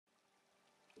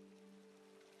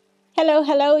Hello,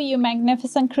 hello, you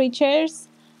magnificent creatures.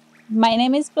 My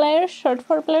name is Blair, short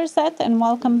for Blairzette, and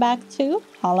welcome back to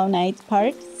Hollow Knight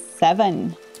Part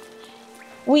 7.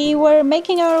 We were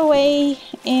making our way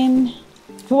in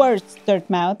towards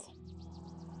Dirtmouth.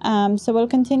 So we'll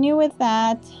continue with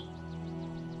that.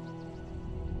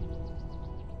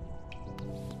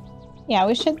 Yeah,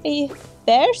 we should be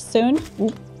there soon.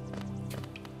 Ooh.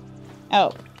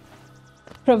 Oh.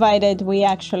 Provided we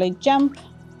actually jump.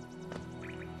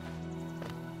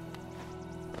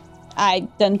 I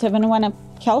don't even want to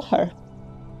kill her.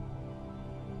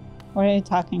 What are you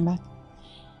talking about?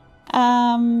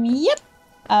 Yep.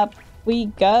 Up we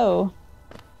go.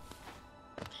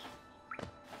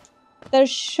 There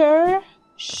sure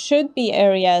should be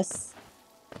areas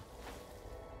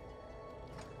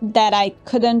that I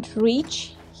couldn't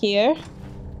reach here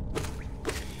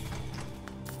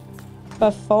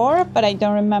before, but I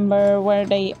don't remember where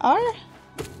they are.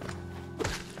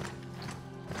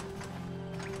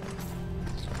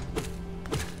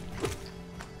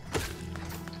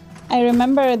 I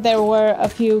remember there were a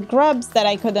few grubs that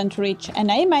I couldn't reach, and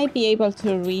I might be able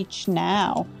to reach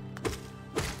now.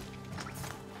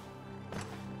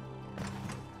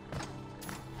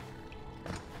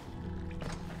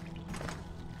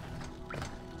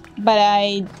 But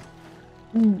I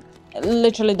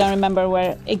literally don't remember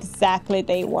where exactly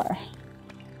they were.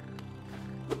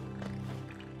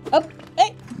 Oh,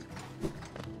 hey!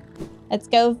 Let's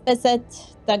go visit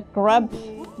the grub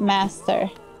master.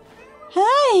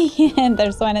 Hi! And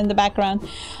there's one in the background.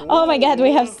 Oh my god,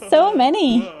 we have so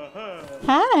many!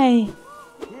 Hi!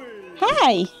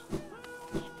 Hi!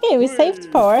 Okay, we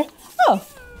saved 4. Oh!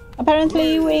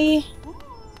 Apparently we...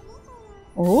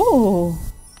 Ooh!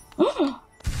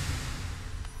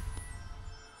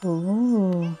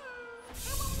 Ooh!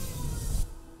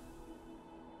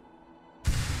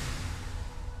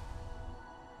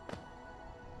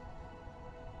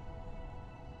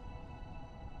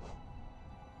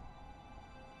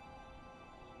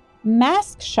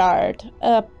 Mask shard.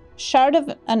 A shard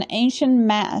of an ancient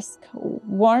mask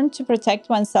worn to protect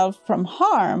oneself from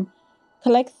harm.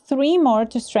 Collect 3 more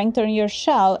to strengthen your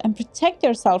shell and protect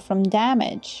yourself from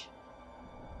damage.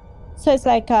 So it's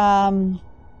like a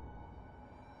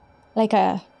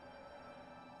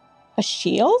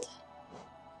shield?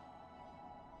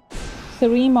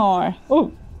 3 more.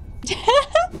 Oh,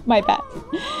 my bad.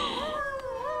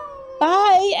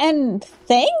 Bye and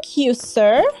thank you,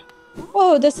 sir.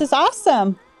 Whoa, this is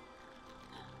awesome.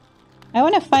 I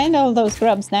want to find all those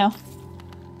grubs now.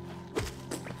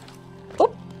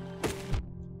 Oop.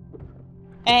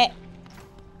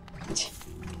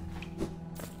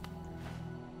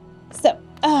 So,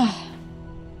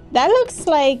 that looks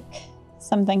like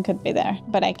something could be there,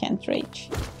 but I can't reach.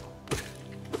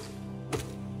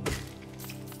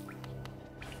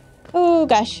 Oh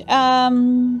gosh.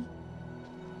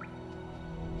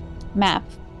 Map.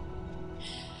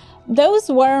 Those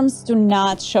worms do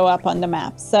not show up on the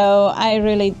map, so I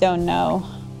really don't know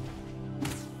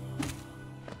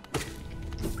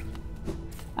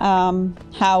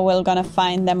how we're gonna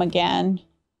find them again.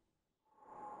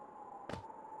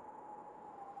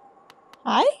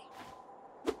 Hi?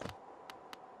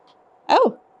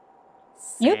 Oh,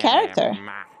 new character.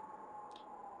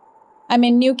 I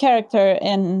mean, new character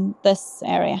in this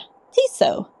area.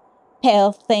 Tiso.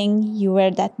 Pale thing, you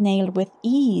wear that nail with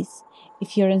ease.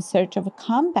 If you're in search of a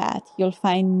combat, you'll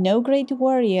find no great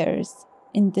warriors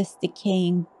in this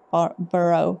decaying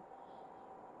burrow.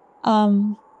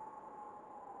 I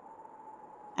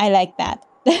like that.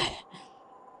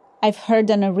 I've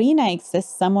heard an arena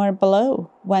exists somewhere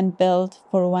below, one built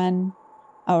for one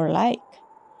our like.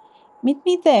 Meet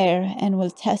me there and we'll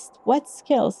test what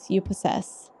skills you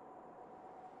possess.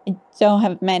 I don't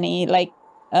have many, like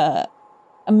a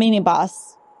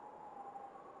mini-boss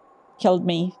killed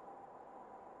me.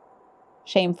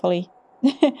 Shamefully.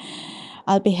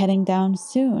 I'll be heading down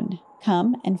soon.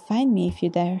 Come and find me if you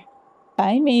dare.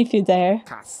 Find me if you dare.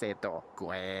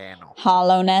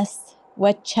 Hallownest.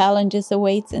 What challenges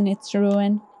awaits in its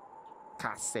ruin?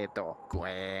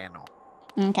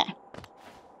 Okay.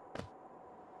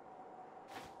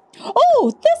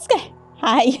 Oh, this guy.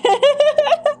 Hi.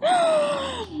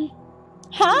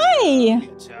 Hi.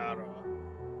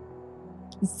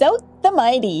 Zoth the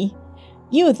Mighty.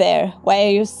 You there, why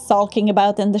are you sulking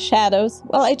about in the shadows?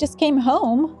 Well, I just came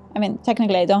home. I mean,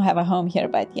 technically I don't have a home here,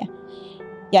 but yeah.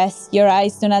 Yes, your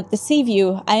eyes do not deceive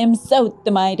you. I am Zoth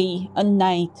the Mighty, a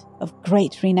knight of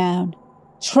great renown.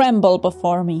 Tremble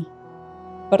before me.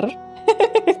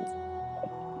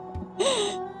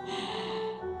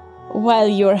 While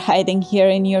you were hiding here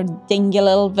in your dingy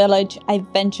little village, I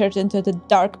ventured into the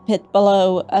dark pit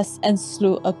below us and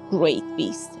slew a great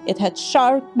beast. It had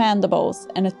sharp mandibles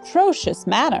and atrocious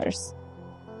manners.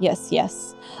 Yes,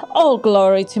 yes, all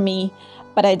glory to me,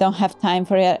 but I don't have time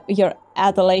for your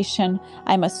adulation.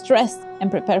 I must rest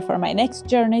and prepare for my next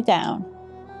journey down.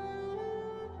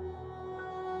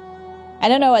 I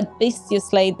don't know what beast you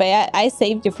slayed, but I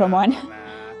saved you from one.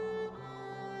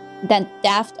 That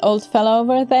daft old fellow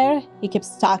over there, he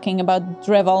keeps talking about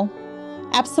drivel.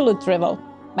 Absolute drivel,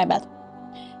 my bad.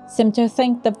 Seem to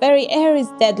think the very air is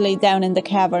deadly down in the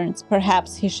caverns.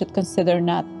 Perhaps he should consider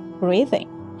not breathing.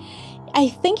 I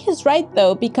think he's right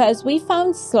though, because we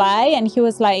found Sly and he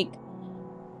was like,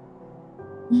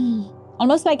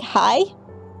 almost like high.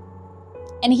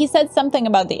 And he said something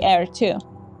about the air too.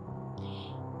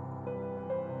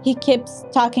 He keeps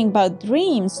talking about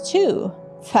dreams too.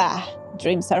 Pah.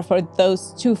 Dreams are for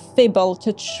those too feeble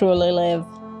to truly live.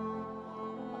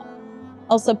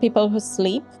 Also people who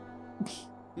sleep.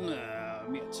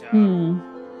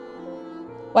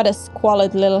 What a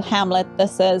squalid little hamlet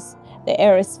this is. The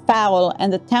air is foul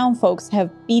and the town folks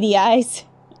have beady eyes.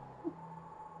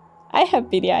 I have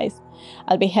beady eyes.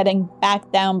 I'll be heading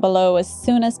back down below as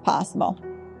soon as possible.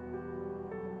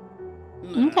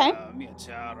 Okay.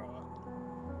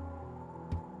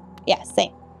 Yeah,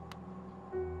 same.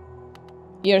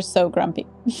 You're so grumpy.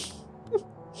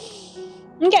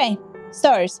 Okay,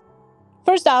 stars.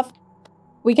 First off,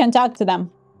 we can talk to them.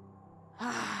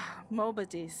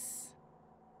 Mobadis.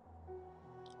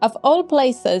 Of all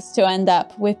places to end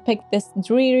up, we've picked this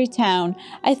dreary town.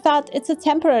 I thought it's a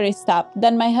temporary stop.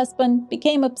 Then my husband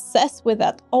became obsessed with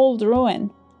that old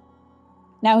ruin.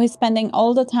 Now he's spending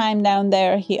all the time down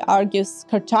there. He argues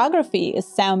cartography is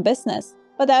sound business.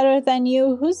 But other than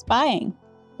you, who's buying?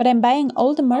 But I'm buying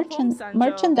all the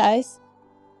merchandise.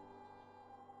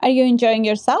 Are you enjoying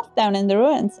yourself down in the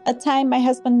ruins? At times, my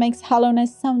husband makes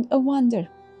Hallownest sound a wonder.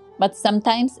 But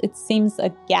sometimes it seems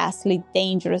a ghastly,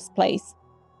 dangerous place.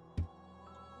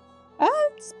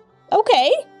 It's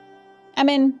okay. I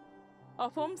mean,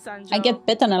 I get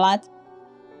bitten a lot.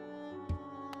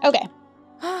 Okay.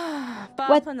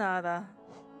 What?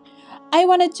 I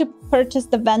wanted to purchase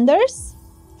the vendors,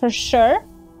 for sure.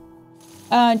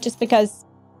 Just because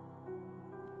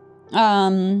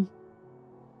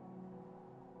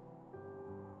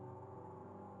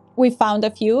we found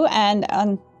a few and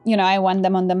you know, I want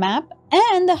them on the map.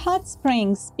 And the hot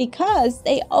springs, because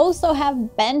they also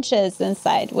have benches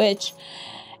inside, which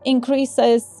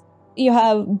increases, you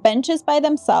have benches by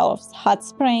themselves, hot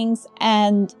springs,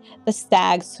 and the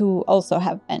stags who also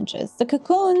have benches. The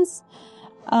cocoons,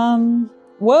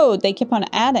 whoa, they keep on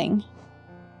adding.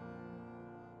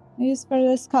 Use for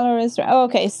this color is... Oh,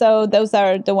 okay, so those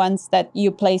are the ones that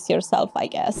you place yourself, I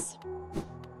guess.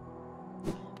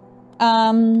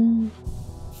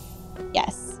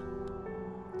 Yes.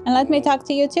 And let me talk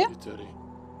to you too.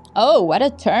 Oh, what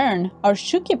a turn. Our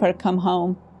shoekeeper come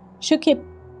home.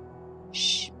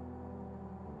 Shh.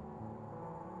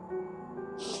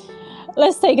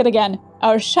 Let's take it again.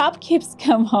 Our shopkeepers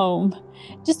come home.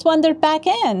 Just wandered back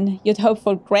in. You'd hope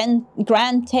for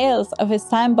grand tales of his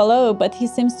time below, but he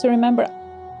seems to remember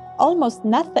almost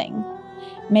nothing.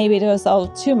 Maybe it was all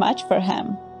too much for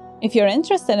him. If you're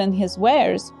interested in his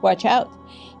wares, watch out.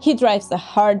 He drives a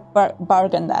hard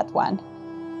bargain, that one.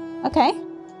 Okay.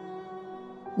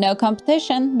 No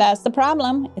competition, that's the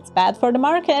problem. It's bad for the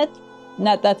market.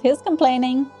 Not that he's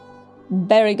complaining.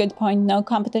 Very good point. No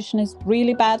competition is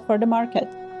really bad for the market.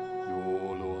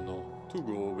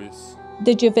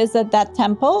 Did you visit that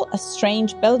temple? A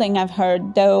strange building, I've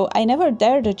heard, though I never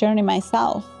dared to journey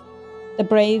myself. The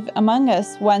brave among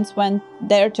us once went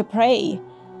there to pray.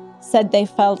 Said they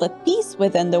felt at peace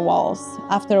within the walls.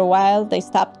 After a while, they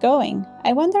stopped going.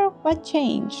 I wonder what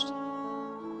changed.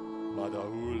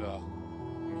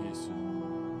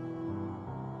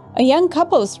 A young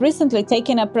couple's recently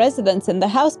taken up residence in the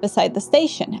house beside the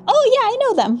station. Oh yeah, I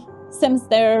know them. Seems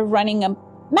they're running a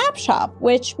map shop,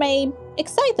 which may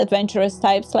excite adventurous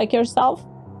types like yourself.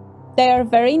 They are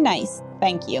very nice,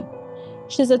 thank you.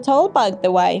 She's a tall bug,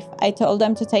 the wife. I told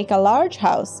them to take a large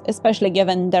house, especially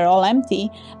given they're all empty,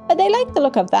 but they like the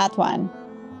look of that one.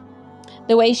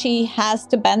 The way she has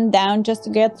to bend down just to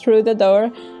get through the door,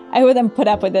 I wouldn't put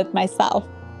up with it myself.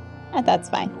 And that's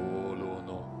fine.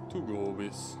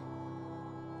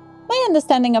 My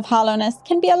understanding of Hallownest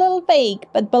can be a little vague,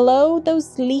 but below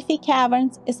those leafy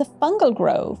caverns is a fungal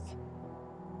grove.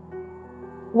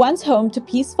 Once home to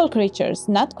peaceful creatures,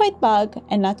 not quite bug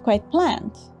and not quite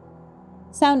plant.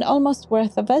 Sound almost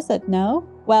worth a visit, no?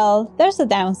 Well, there's a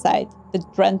downside, the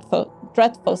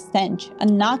dreadful stench. A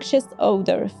noxious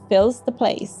odor fills the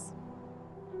place.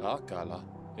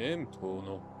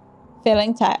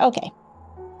 Feeling tired. Okay.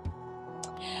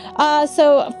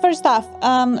 So first off,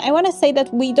 I want to say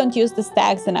that we don't use the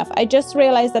stags enough. I just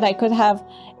realized that I could have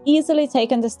easily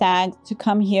taken the stag to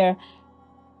come here.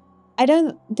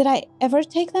 Did I ever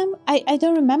take them? I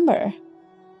don't remember.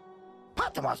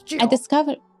 I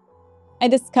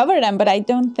discovered them, but I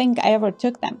don't think I ever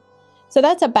took them. So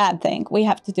that's a bad thing. We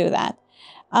have to do that.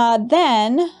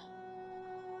 Then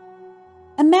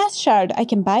a mass shard. I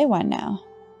can buy one now.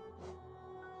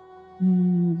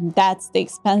 That's the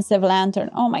expensive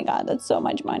lantern. Oh my god, that's so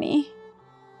much money.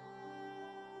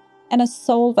 And a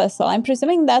soul vessel. I'm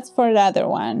presuming that's for the other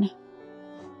one.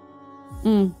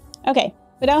 Okay,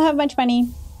 we don't have much money.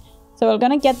 So we're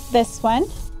gonna get this one.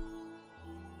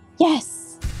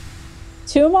 Yes!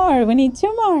 2 more. We need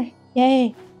 2 more.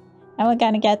 Yay. And we're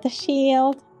gonna get the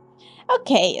shield.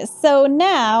 Okay, so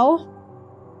now...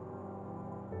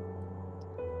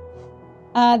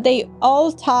 they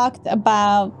all talked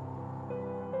about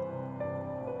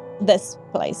this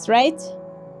place, right?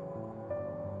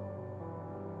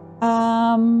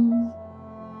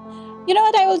 You know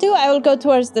what I will do? I will go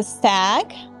towards the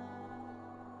stag.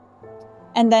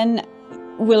 And then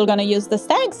we're gonna use the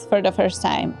stags for the first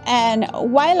time. And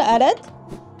while at it,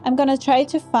 I'm gonna try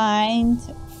to find...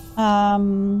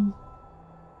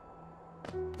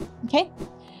 okay.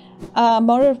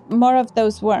 More of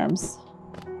those worms.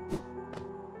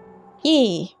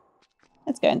 Yay.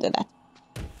 Let's go and do that.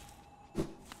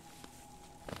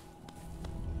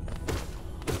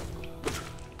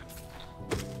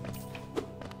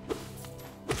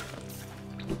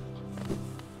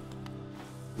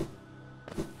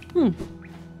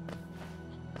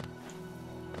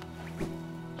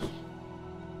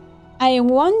 I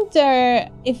wonder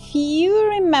if you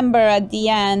remember at the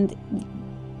end,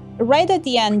 right at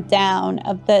the end down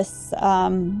of this,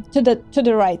 to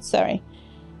the right, sorry.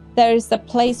 There's a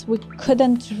place we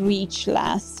couldn't reach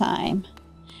last time.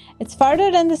 It's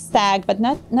farther than the stag, but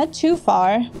not too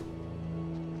far.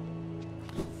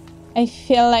 I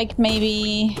feel like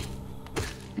maybe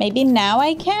now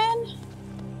I can?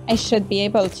 I should be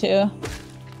able to.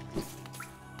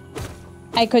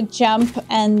 I could jump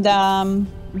and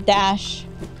dash.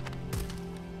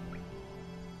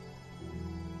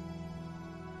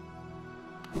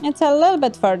 It's a little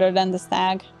bit further than the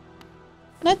stag.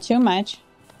 Not too much.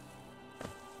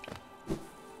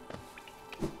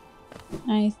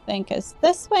 I think it's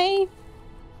this way.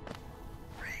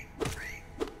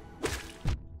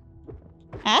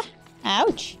 Ah,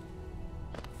 ouch.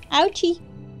 Ouchie.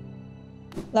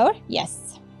 Lower?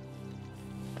 Yes.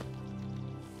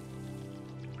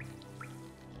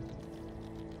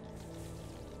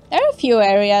 There are a few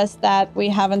areas that we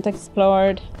haven't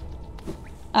explored.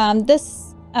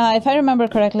 This, if I remember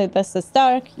correctly, this is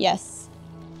dark. Yes.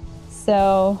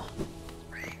 So...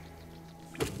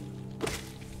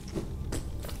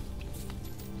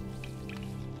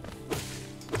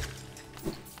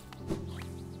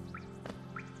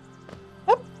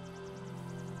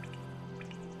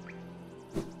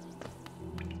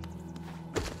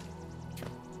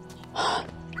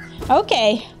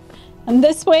 okay, and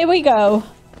this way we go.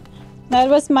 That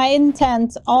was my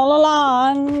intent all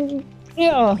along.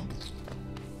 Ugh.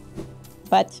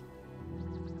 But...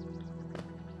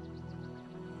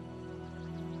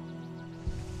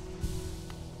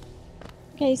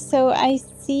 okay, so I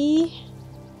see...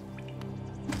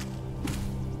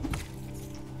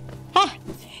 ha!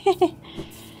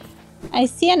 I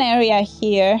see an area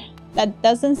here that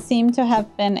doesn't seem to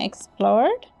have been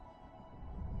explored.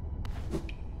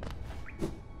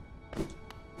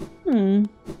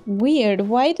 Weird.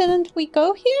 Why didn't we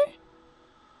go here?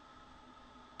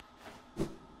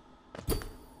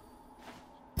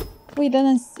 We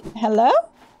didn't see... hello?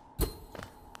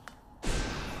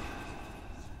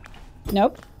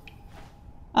 Nope.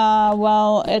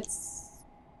 Well, it's...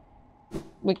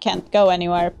 we can't go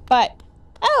anywhere, but...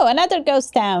 oh, another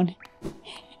ghost town.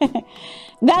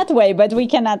 That way, but we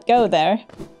cannot go there.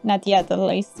 Not yet, at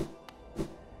least.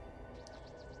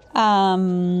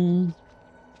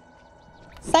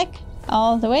 Psych,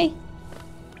 all the way.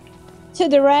 To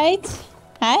the right.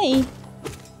 Hi.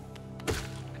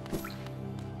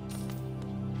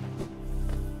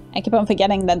 I keep on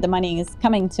forgetting that the money is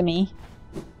coming to me.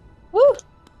 Woo!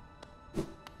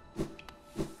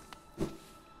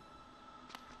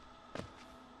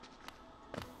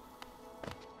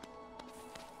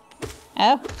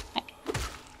 Oh.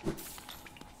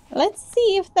 Let's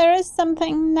see if there is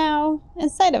something now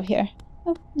inside of here.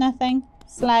 Oh, nothing.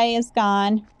 Sly is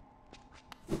gone.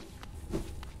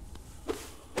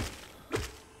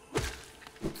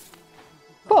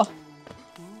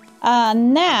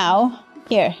 Now,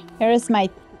 here is my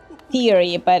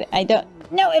theory, but I don't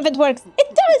know if it works.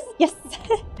 It does! Yes!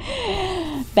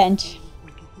 Bench.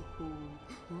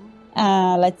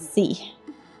 Let's see.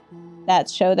 That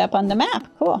showed up on the map.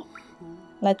 Cool.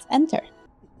 Let's enter.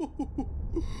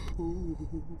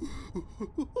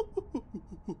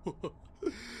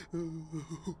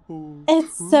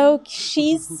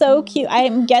 She's so cute.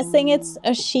 I'm guessing it's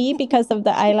a she because of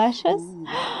the eyelashes.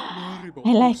 I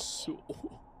like.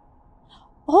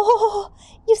 Oh,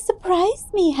 you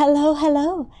surprised me. Hello,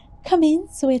 hello. Come in,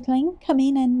 sweetling. Come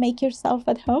in and make yourself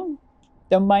at home.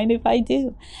 Don't mind if I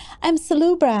do. I'm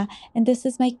Salubra, and this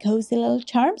is my cozy little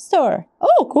charm store.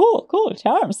 Oh, cool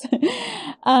charms.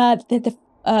 Did the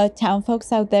town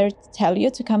folks out there tell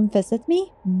you to come visit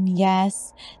me?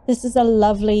 Yes, this is a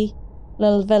lovely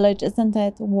little village, isn't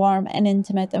it? Warm and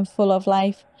intimate and full of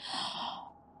life.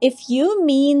 If you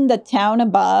mean the town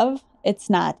above, it's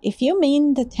not. If you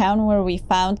mean the town where we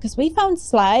found, because we found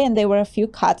Sly and there were a few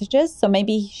cottages, so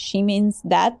maybe she means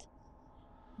that.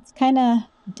 It's kind of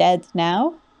dead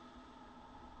now.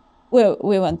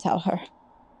 We won't tell her.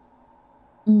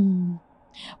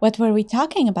 What were we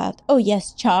talking about? Oh,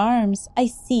 yes, charms. I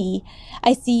see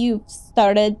you've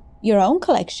started your own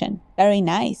collection. Very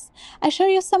nice. I'll show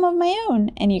you some of my own,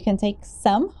 and you can take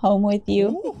some home with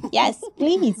you. Yes,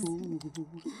 please.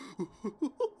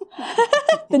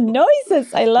 The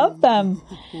noises, I love them.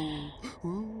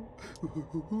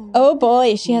 Oh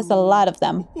boy, she has a lot of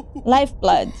them.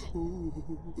 Lifeblood.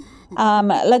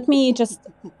 Let me just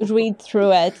read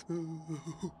through it.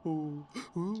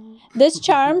 This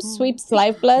charm sweeps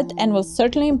lifeblood and will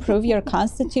certainly improve your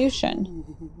constitution.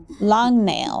 Long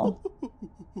nail.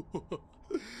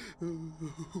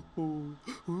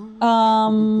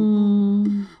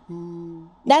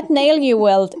 That nail you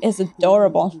wield is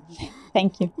adorable.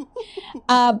 Thank you.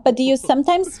 But do you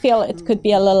sometimes feel it could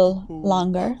be a little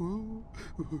longer?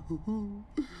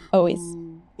 Always.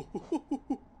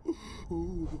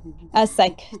 It's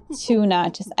like 2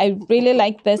 notches. I really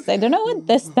like this. I don't know what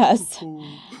this does.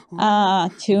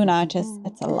 2 notches.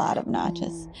 It's a lot of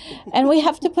notches. And we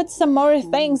have to put some more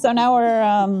things on our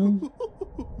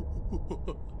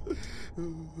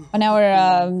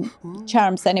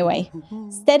charms anyway.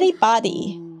 Steady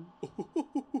body.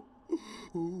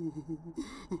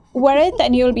 Wear it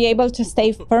and you'll be able to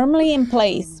stay firmly in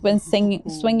place when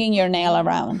swinging your nail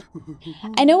around.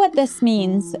 I know what this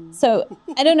means. So,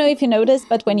 I don't know if you noticed,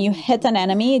 but when you hit an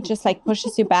enemy, it just like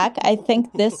pushes you back. I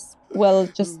think this will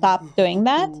just stop doing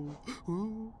that.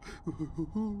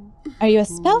 Are you a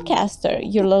spellcaster,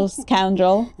 you little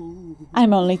scoundrel?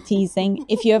 I'm only teasing.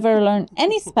 If you ever learn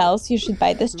any spells, you should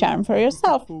buy this charm for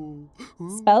yourself.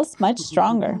 Spells much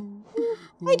stronger.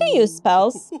 I do use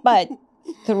spells, but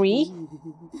 3?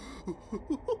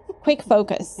 Quick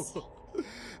focus.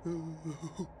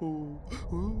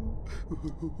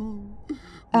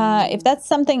 If that's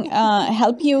something,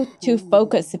 help you to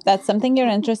focus. If that's something you're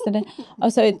interested in.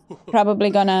 Also, it's probably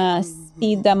gonna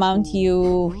speed the amount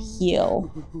you heal.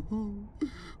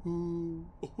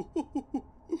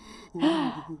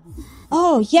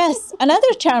 Oh, yes,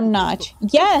 another charm notch.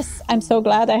 Yes, I'm so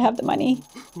glad I have the money.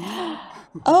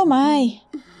 Oh my.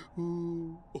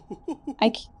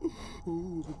 Okay.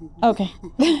 Okay.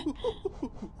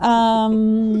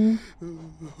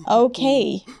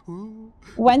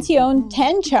 Once you own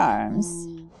 10 charms,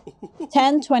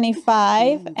 10,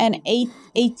 25, and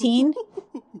 18.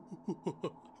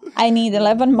 I need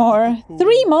 11 more.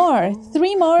 3 more.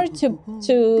 3 more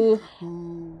to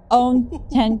own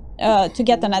 10, to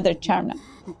get another charm now.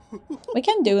 We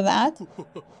can do that.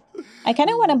 I kind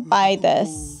of want to buy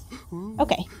this.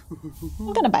 Okay.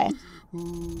 I'm gonna buy it.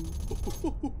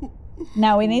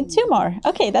 Now we need 2 more.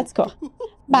 Okay, that's cool.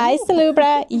 Bye,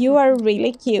 Salubra. You are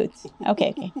really cute.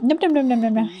 Okay. Nom, nom, nom, nom,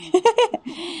 nom, nom.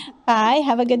 Bye.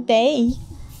 Have a good day.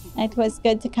 It was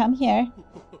good to come here.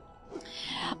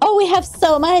 Oh, we have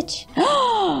so much.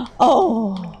 Oh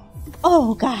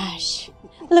gosh.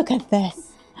 Look at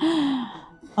this.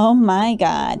 Oh my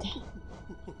God.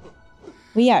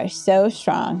 We are so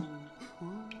strong.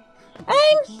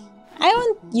 I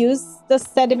won't use the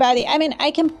steady body. I mean,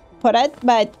 I can put it,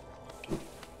 but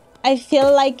I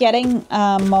feel like getting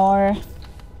more,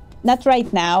 not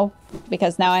right now,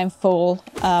 because now I'm full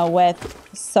with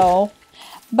soul,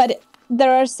 but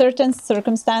there are certain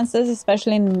circumstances,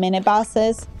 especially in mini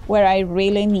bosses, where I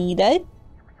really need it.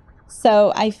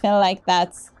 So I feel like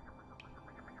that's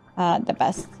the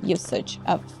best usage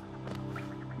of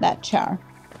that char.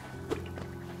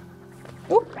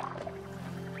 Ooh.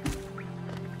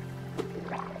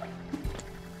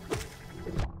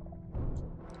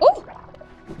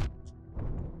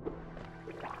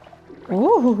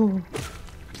 Ooh. Ooh.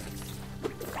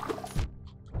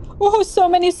 Oh, so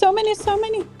many, so many, so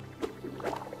many.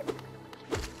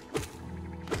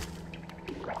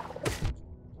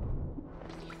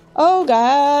 Oh,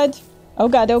 God. Oh,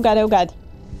 God, oh, God, oh, God.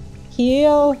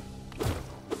 Heal.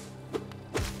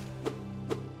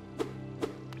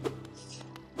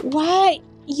 Why?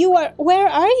 Where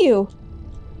are you?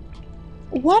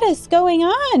 What is going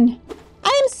on?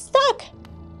 I'm stuck.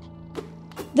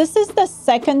 This is the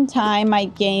second time my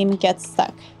game gets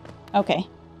stuck. Okay.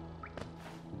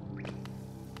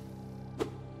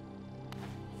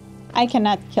 I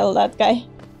cannot kill that guy.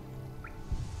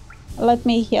 Let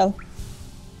me heal.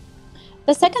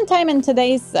 The second time in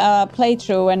today's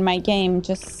playthrough and my game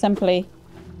just simply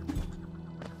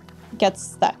gets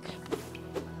stuck.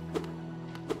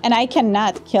 And I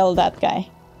cannot kill that guy.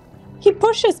 He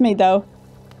pushes me though.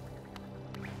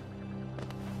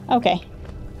 Okay.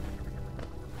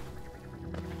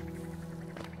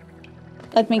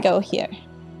 Let me go here.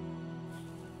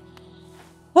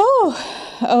 Oh,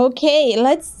 okay.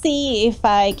 Let's see if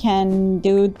I can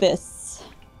do this.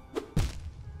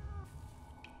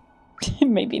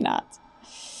 Maybe not.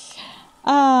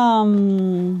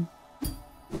 I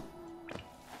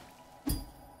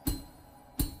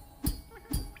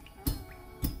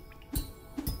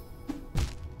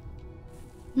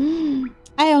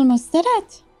almost did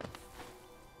it.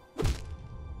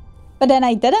 But then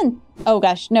I didn't. Oh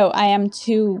gosh, no, I am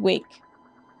too weak.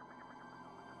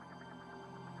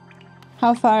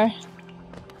 How far?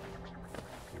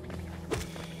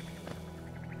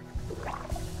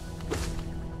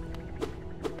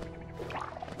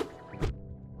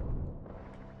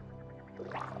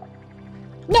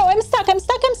 No, I'm stuck, I'm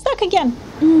stuck, I'm stuck again.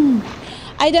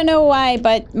 I don't know why,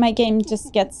 but my game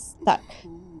just gets stuck.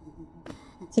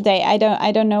 Today, I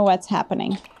don't know what's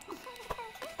happening.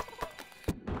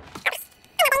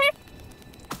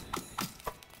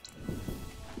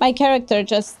 My character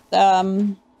just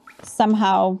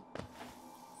somehow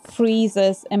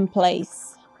freezes in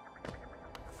place.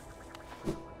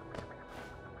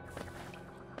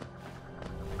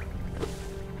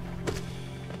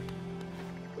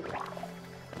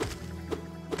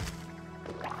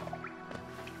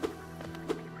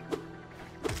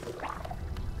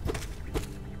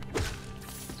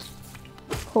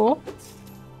 Cool.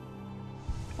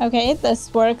 Okay,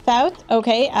 this worked out.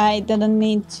 Okay, I didn't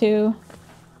need to...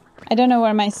 I don't know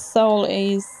where my soul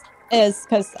is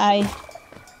because I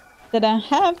didn't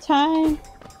have time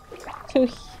to...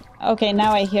 Okay,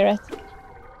 now I hear it.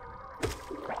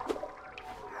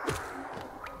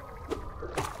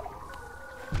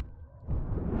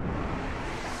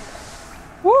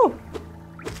 Woo!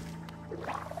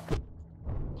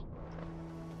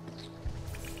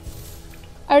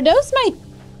 Are those my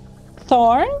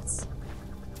thorns?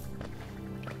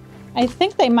 I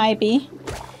think they might be.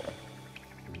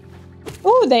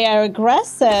 Ooh, they are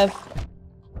aggressive.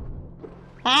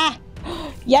 Ah!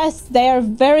 Yes, they are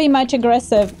very much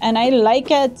aggressive, and I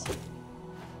like it.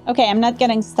 Okay, I'm not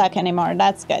getting stuck anymore.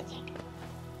 That's good.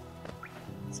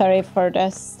 Sorry for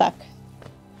the stuck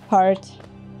part.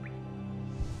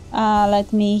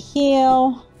 Let me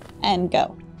heal and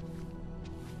go.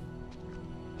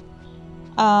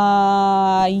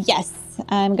 Yes,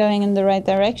 I'm going in the right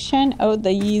direction. Oh,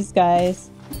 these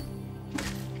guys.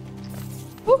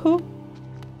 Woohoo!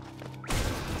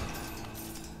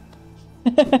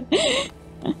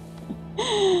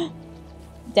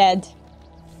 Dead.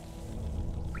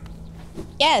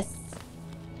 Yes!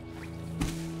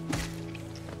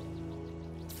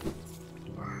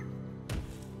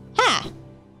 Ha!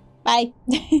 Bye.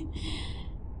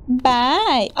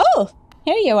 Bye. Oh,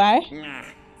 here you are.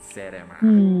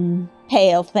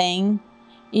 Pale thing.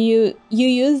 You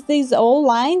use these old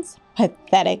lines?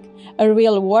 Pathetic. A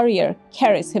real warrior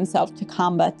carries himself to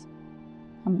combat.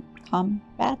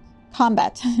 Combat.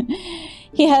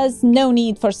 He has no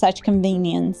need for such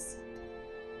convenience.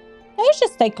 Those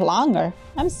just take longer.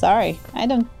 I'm sorry. I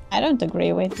don't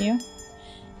agree with you.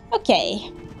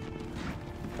 Okay.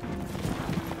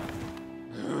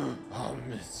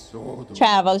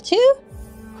 Travel to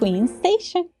Queen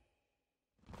Station.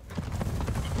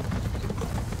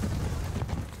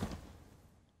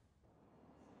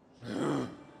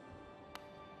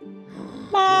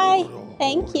 Bye.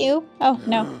 Thank you. Oh,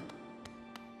 no.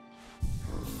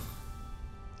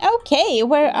 Okay,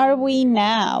 where are we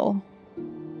now?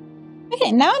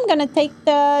 Okay, now I'm gonna take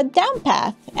the down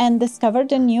path and discover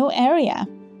the new area.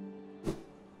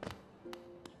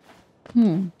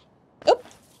 Oop.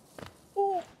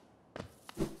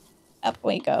 Up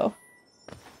we go.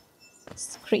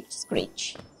 Screech,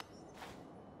 screech.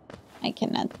 I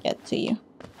cannot get to you.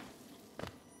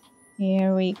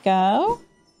 Here we go.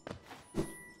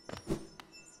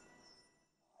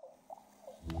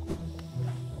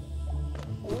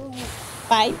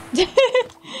 Bye.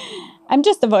 I'm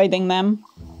just avoiding them.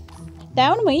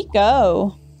 Down we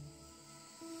go.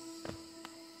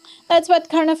 That's what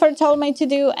Carnifer told me to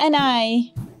do, and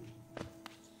I...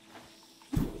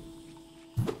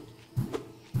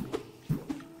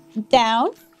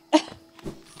 Down.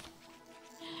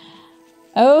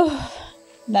 Oh,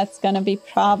 that's gonna be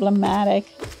problematic.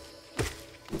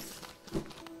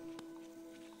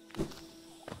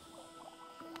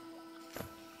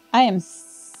 I am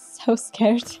so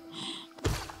scared.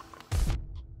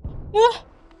 Ah.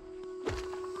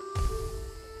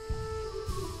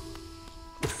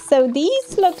 So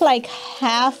these look like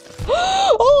half...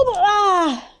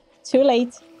 Oh, too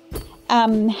late.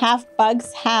 Half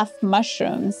bugs, half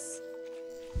mushrooms.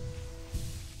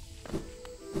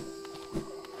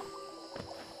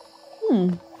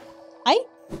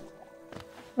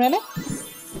 Really?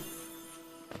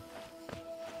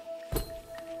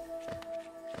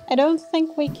 I don't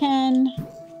think we can...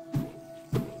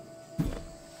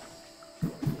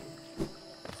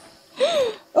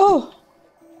 Oh!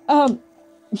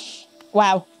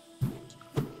 Wow.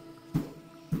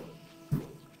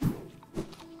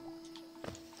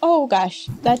 Oh gosh,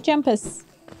 that jump is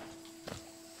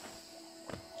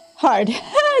hard.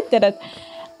 I did it.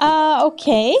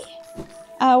 Okay.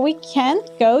 We can't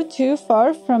go too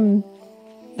far from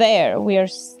there. We are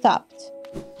stopped.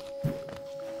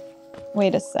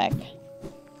 Wait a sec.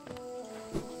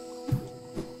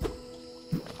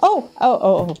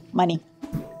 Oh, money.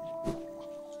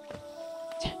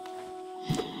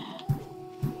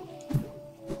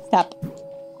 Stop.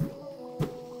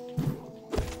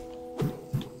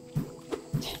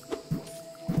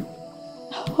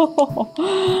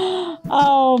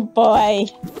 Oh boy.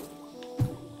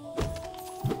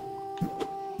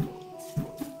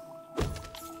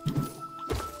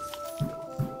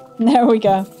 There we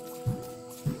go.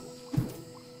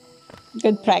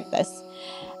 Good practice.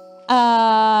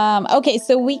 Okay,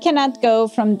 so we cannot go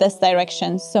from this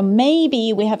direction. So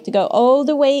maybe we have to go all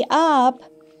the way up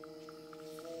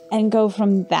and go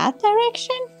from that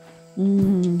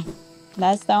direction?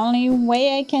 That's the only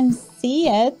way I can see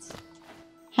it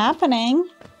happening.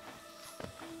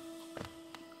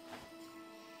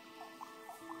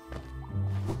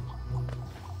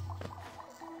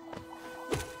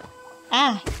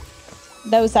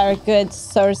 Those are good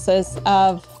sources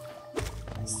of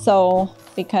soul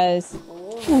because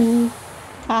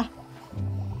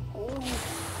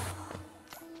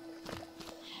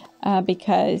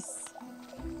because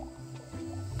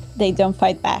they don't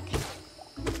fight back.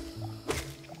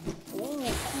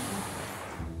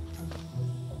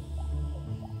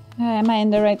 Am I in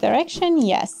the right direction?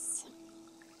 Yes.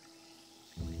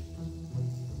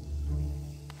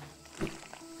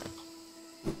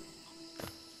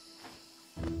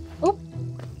 Oop.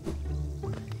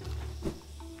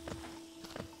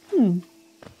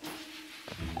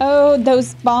 Oh,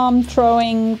 those bomb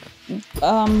throwing.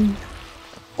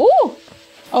 Ooh!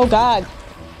 Oh God!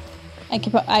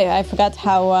 I forgot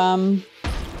how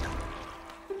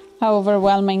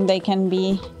overwhelming they can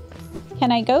be.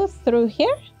 Can I go through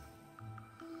here?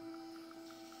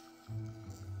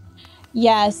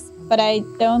 Yes, but I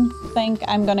don't think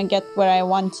I'm gonna get where I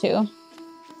want to.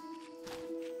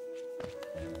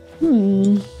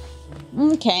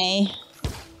 Okay.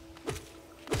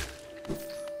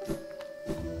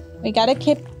 We gotta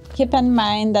keep in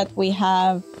mind that we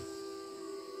have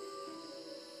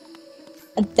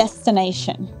a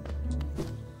destination.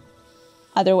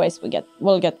 Otherwise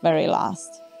we'll get very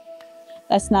lost.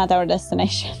 That's not our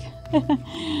destination.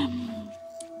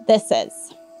 This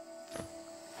is.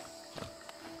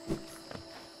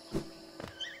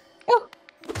 Oh.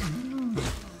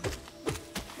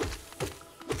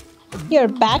 You're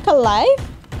back alive?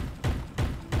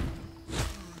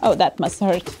 Oh, that must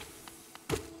hurt.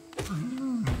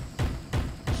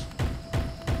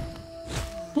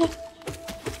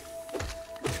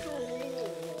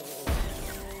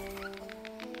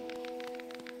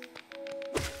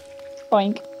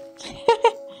 Boink.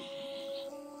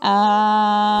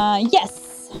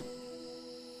 Yes.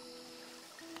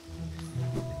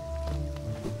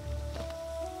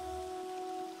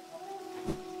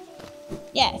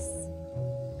 Yes.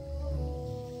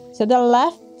 To the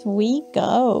left we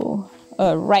go.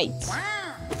 Right.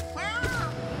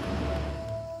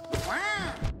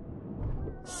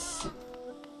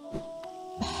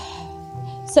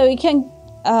 So you can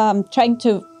trying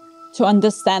to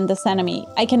understand this enemy.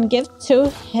 I can give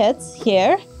 2 hits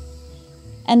here,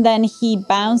 and then he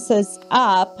bounces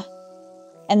up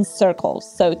and circles.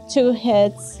 So 2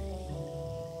 hits,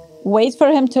 wait for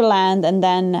him to land, and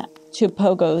then 2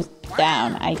 pogos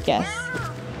down, I guess.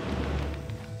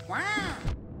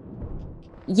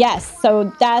 Yes,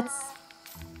 so that's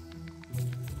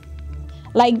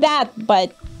like that,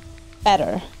 but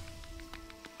better.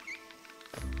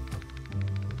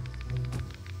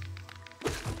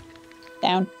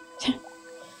 Down.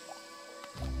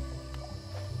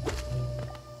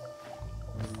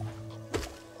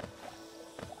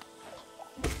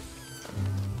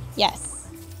 Yes.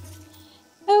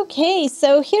 Okay,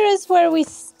 so here is where we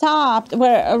stopped,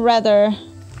 where rather...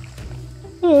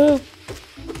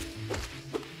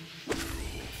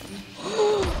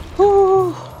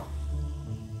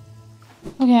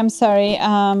 Okay, I'm sorry.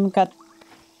 God.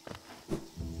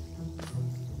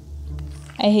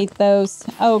 I hate those.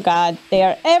 Oh God, they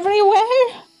are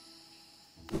everywhere.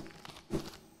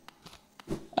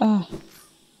 Oh.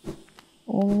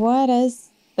 What is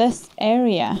this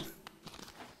area?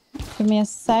 Give me a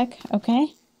sec,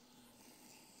 okay?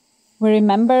 We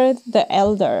remember the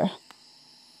elder.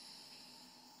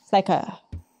 It's like a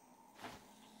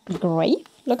grave?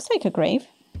 Looks like a grave.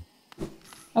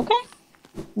 Okay,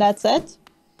 that's it.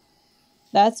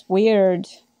 That's weird.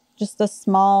 Just a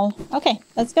small... Okay,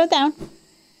 let's go down.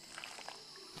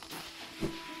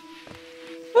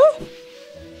 Ooh.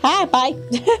 Hi, bye.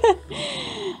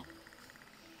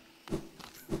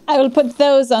 I will put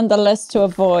those on the list to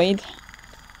avoid.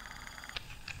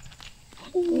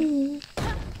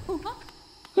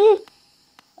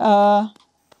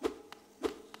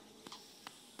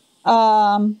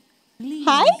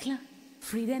 Hi?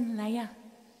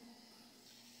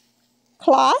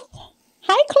 Cloth?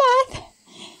 Hi, Cloth.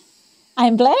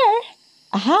 I'm Blair.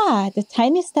 Aha, the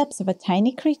tiny steps of a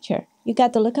tiny creature. You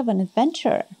got the look of an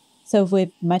adventurer, so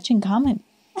we've much in common.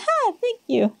 Aha, thank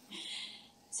you.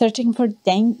 Searching for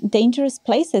dangerous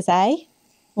places, eh?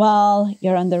 Well,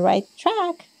 you're on the right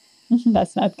track.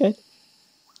 That's not good.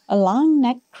 A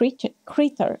long-necked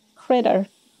critter.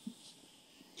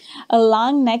 A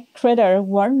long-necked critter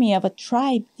warned me of a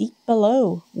tribe deep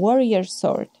below, warrior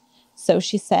sort. So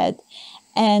she said,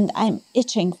 and I'm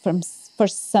itching for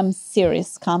some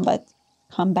serious combat.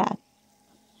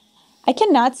 I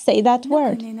cannot say that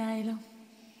word.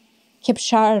 Keep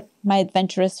sharp, my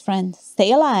adventurous friend.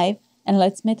 Stay alive, and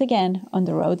let's meet again on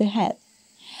the road ahead.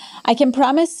 I can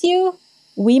promise you,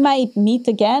 we might meet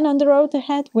again on the road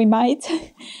ahead. We might.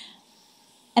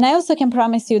 And I also can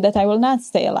promise you that I will not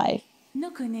stay alive.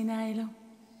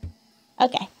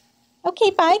 Okay. Okay,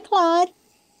 bye, Claude.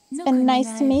 It's been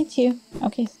nice to meet you.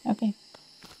 Okay.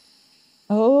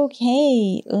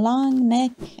 Okay, long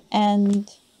neck and...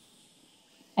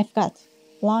 I forgot.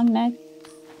 Long neck.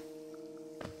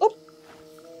 Oop.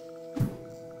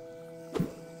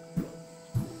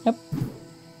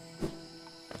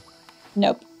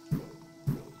 Nope.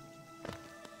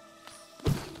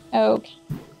 Okay.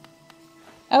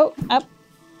 Oh, up.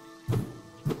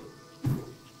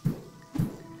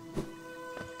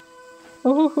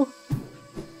 Ooh.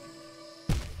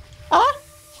 Ah!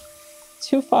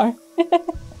 Too far.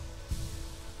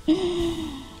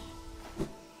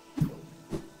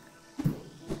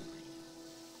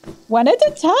 One at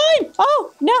a time.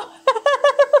 Oh, no.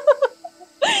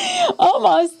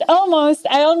 Almost.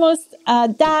 I almost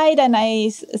died and I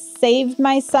saved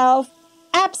myself.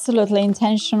 Absolutely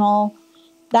intentional.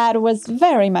 That was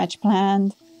very much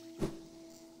planned.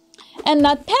 And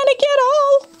not panic at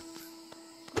all.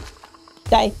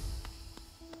 Die.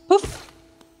 Poof.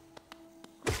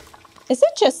 Is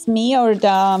it just me or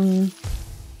the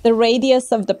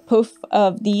radius of the poof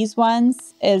of these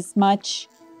ones is much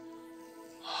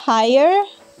higher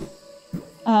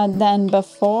than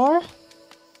before?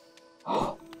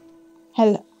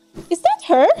 Hello. Is that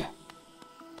her?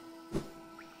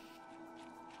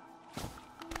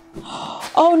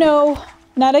 Oh no,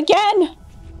 not again.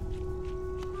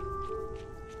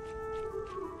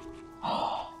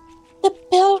 The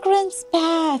Pilgrim's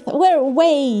Path.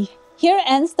 Way. Here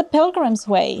ends the Pilgrim's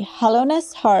Way.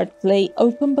 Hallownest heart lays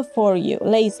open before you.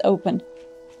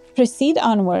 Proceed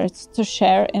onwards to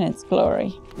share in its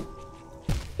glory.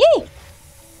 Yay!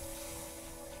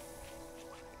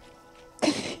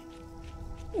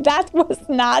 That was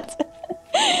not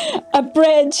a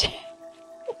bridge.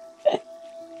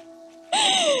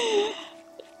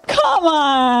 Come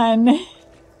on.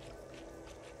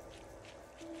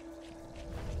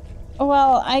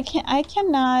 Well, I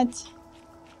cannot.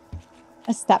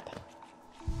 A step.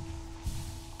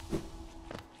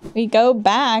 We go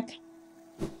back.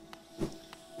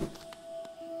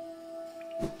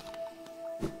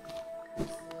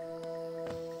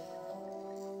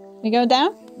 We go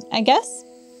down, I guess.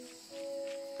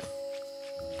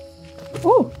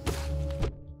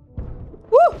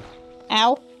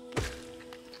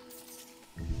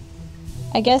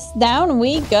 I guess down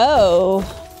we go.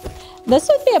 This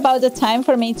would be about the time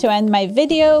for me to end my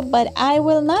video, but I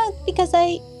will not because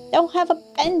I don't have a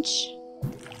bench.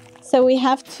 So we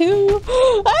have to...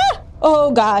 Ah!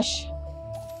 Oh gosh.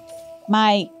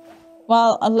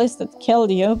 Well, at least it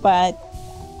killed you, but...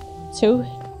 2.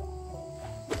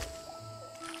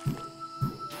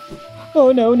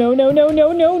 Oh no, no, no, no,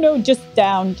 no, no, no. Just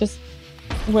down. Just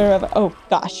wherever. Oh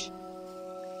gosh.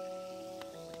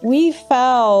 We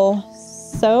fell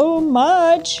so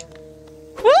much.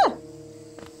 Ah!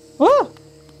 Oh!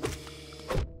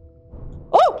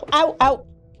 Oh! Ow! Ow!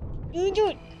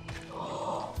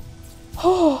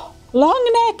 Oh!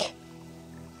 Long neck!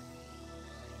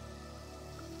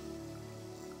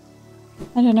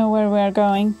 I don't know where we're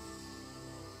going.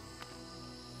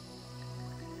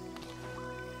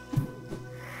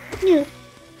 Yeah.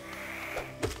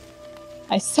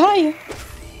 I saw you.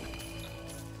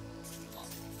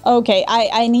 Okay,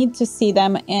 I need to see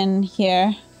them in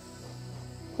here.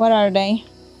 What are they?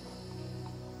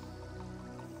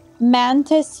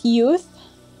 Mantis youth,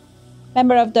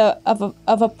 member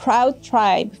of a proud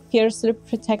tribe, fiercely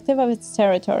protective of its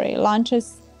territory,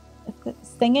 launches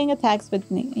stinging attacks with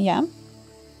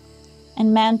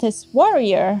and mantis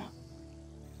warrior,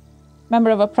 member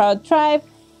of a proud tribe,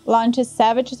 launches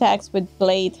savage attacks with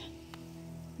blade.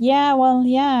 Yeah, well,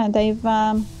 yeah, they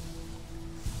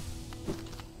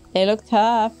look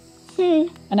tough.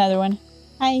 Another one.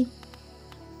 Hi.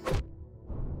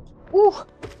 Ooh.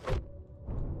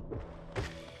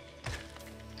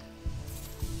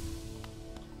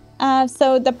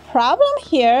 So the problem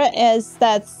here is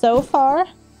that so far...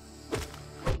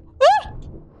 Ah!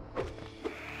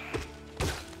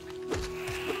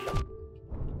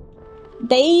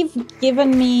 They've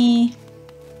given me...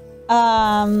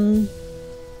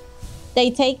 They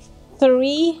take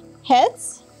 3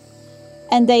 hits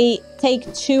and they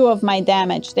take 2 of my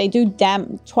damage. They do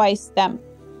twice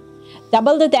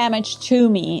double the damage to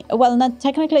me. Well, not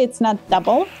technically, it's not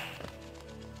double.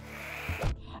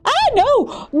 Ah,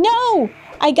 no! No!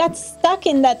 I got stuck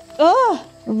in that. Oh,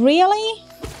 really?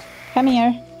 Come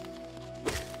here.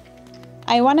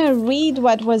 I want to read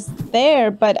what was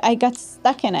there, but I got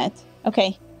stuck in it.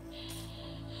 Okay.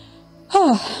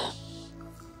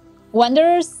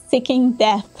 Wanderers seeking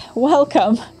death,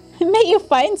 welcome. May you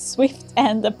find swift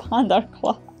end upon our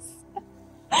claws.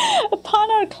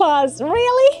 Upon our claws,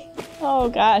 really? Oh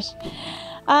gosh.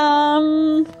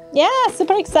 Yeah,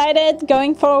 super excited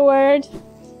going forward.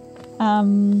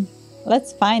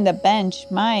 Let's find a bench.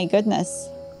 My goodness.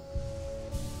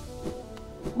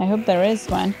 I hope there is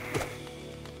one.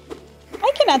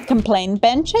 I cannot complain.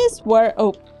 Benches were...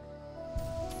 Oh.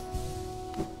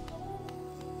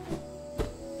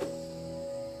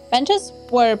 Benches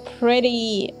were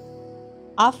pretty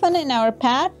often in our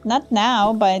path. Not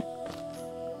now, but...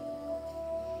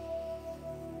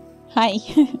 Hi.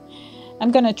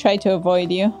 I'm gonna try to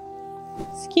avoid you.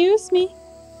 Excuse me.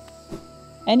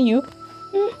 And you.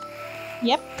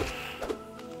 Yep.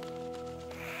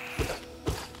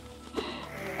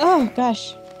 Oh,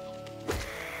 gosh.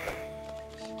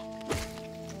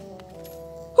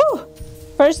 Whew.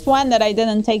 First one that I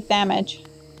didn't take damage.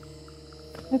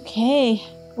 Okay.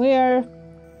 We are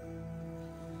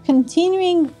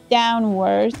continuing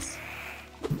downwards.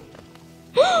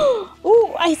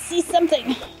 Ooh, I see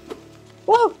something.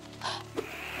 Whoa.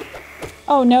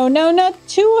 Oh, no, no, not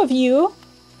 2 of you.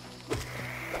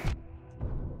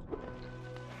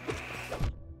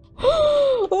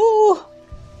 Oh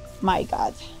my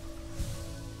god.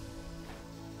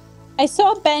 I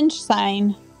saw a bench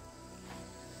sign.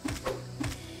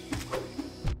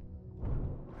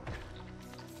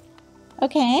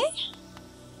 Okay.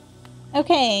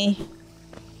 Okay.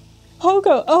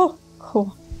 Pogo. Oh,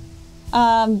 cool.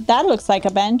 That looks like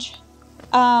a bench.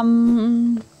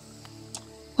 Pogo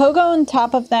on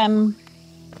top of them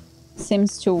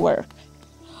seems to work.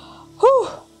 Whew.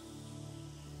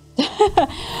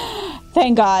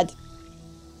 Thank God.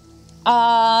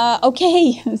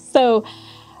 Okay, so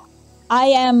I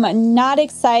am not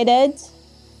excited.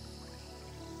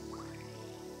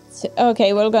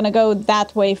 Okay, we're gonna go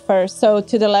that way first. So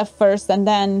to the left first, and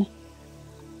then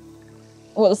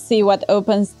we'll see what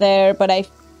opens there. But I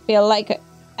feel like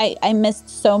I missed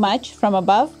so much from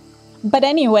above. But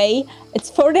anyway, it's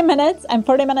 40 minutes. I'm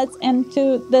 40 minutes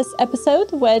into this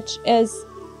episode, which is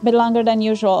a bit longer than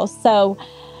usual. So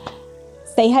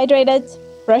stay hydrated,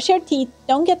 brush your teeth,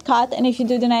 don't get caught, and if you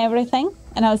do, deny everything.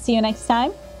 And I'll see you next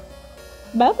time.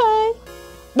 Bye-bye.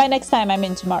 By next time, I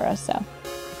mean tomorrow, so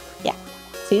yeah.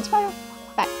 See you tomorrow.